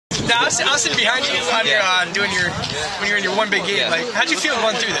Now I was sitting behind you on your when you're in your one big game. Like, how'd you feel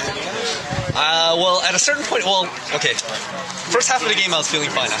going through that? Well, at a certain point, okay. First half of the game, I was feeling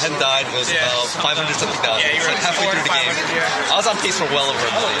fine. I hadn't died. It was about 500-something thousand. Yeah, you were like halfway through the game. I was on pace for well over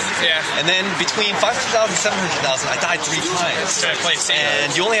 $1 million. Yeah. And then between 500,000 and 700,000, I died 3 times.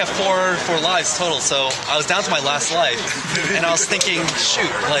 And you only have four lives total, so I was down to my last life. And I was thinking,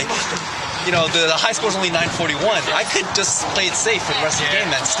 shoot, like, you know, the high score is only 941. I could just play it safe for the rest of the game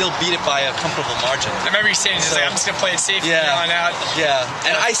and still beat it by a comfortable margin. I remember you saying, just like, I'm just going to play it safe from now on out. Yeah,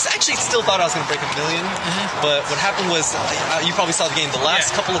 and I actually still thought I was going to break $1 million, but what happened was, you probably saw the game, the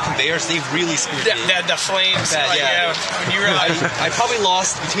last couple of conveyors, they really screwed me. The flames. When you realize I probably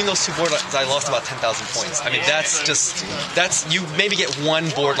lost, between those 2 boards, I lost about 10,000 points. I mean, that's you maybe get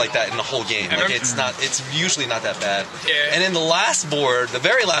 1 board like that in the whole game. Like, it's usually not that bad. Yeah. And then the last board, the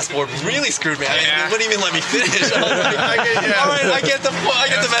very last board, really screwed me. I mean, it wouldn't even let me finish. I was like, all right, I get the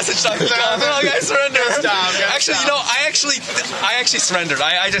message. Like, I surrender. Actually, you know, I actually surrendered.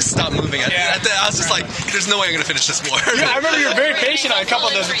 I just stopped moving. I was just like, there's no way I'm gonna finish this board. I remember you were very patient on a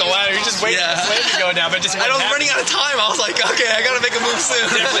couple of those with the ladder. You just waited for the flame to go down, but just I was running out of time. I was like, okay, I gotta make a move soon.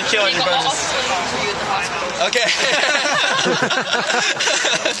 Definitely killing your bonus. Okay.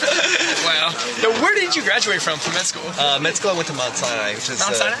 Wow. Now, where did you graduate from med school? Med school, I went to Mount Sinai, which is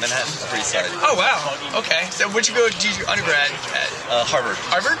Manhattan, Upper East Side. Oh, wow. Okay. So where'd you go to do your undergrad at? Harvard.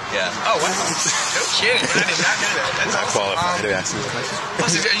 Harvard? Yeah. Oh, wow. No kidding. I did not know that. That's awesome. Qualified to ask you a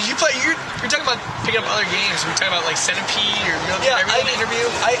question. So you're talking about picking up other games. We're talking about like Centipede or I interview.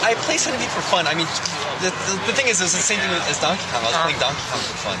 I play Centipede for fun. I mean, the thing is, it's the same thing as Donkey Kong. I was playing Donkey Kong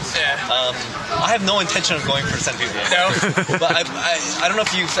for fun. Yeah. I have no intention of going for Centipede World. No. But I don't know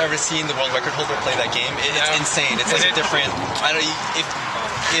if you've ever seen the world record holder play that game. It's insane. It's like different.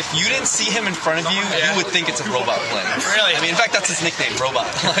 If you didn't see him in front of you, you would think it's a robot playing. Really? I mean, in fact, that's his nickname, Robot.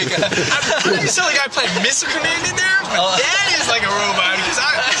 Like, you saw the guy playing Mr. Command in there, but that is like a robot. Because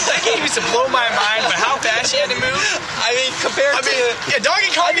that game used to blow my mind, but how fast he had to move. I mean, compared to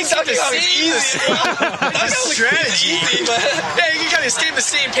Donkey Kong is Donkey Kong is easy. That's strategy. Easy, but yeah, you gotta stay on the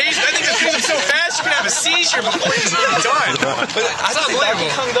same page. I think it's moving so fast you can have a seizure before it's even done. But I thought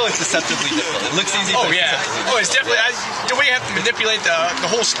Donkey Kong though is deceptively difficult. It looks easy. Oh yeah. Oh, it's definitely the way you have to manipulate the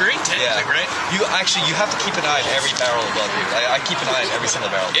whole screen. Right? You have to keep an eye on every barrel above you. I keep an eye on every single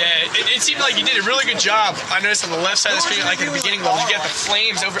barrel. Yeah, it seemed like you did a really good job. I noticed on the left side of the screen, like at the beginning level, you get the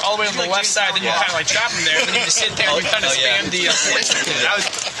flames over all the way on the left side, then you kind of like trap them there, and then you just sit there and you kind of spam the points.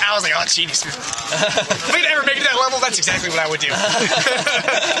 I was like, oh, genius. If we could ever make it to that level, that's exactly what I would do.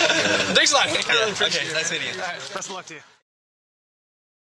 Thanks a lot. Okay, nice meeting you. Best of luck to you.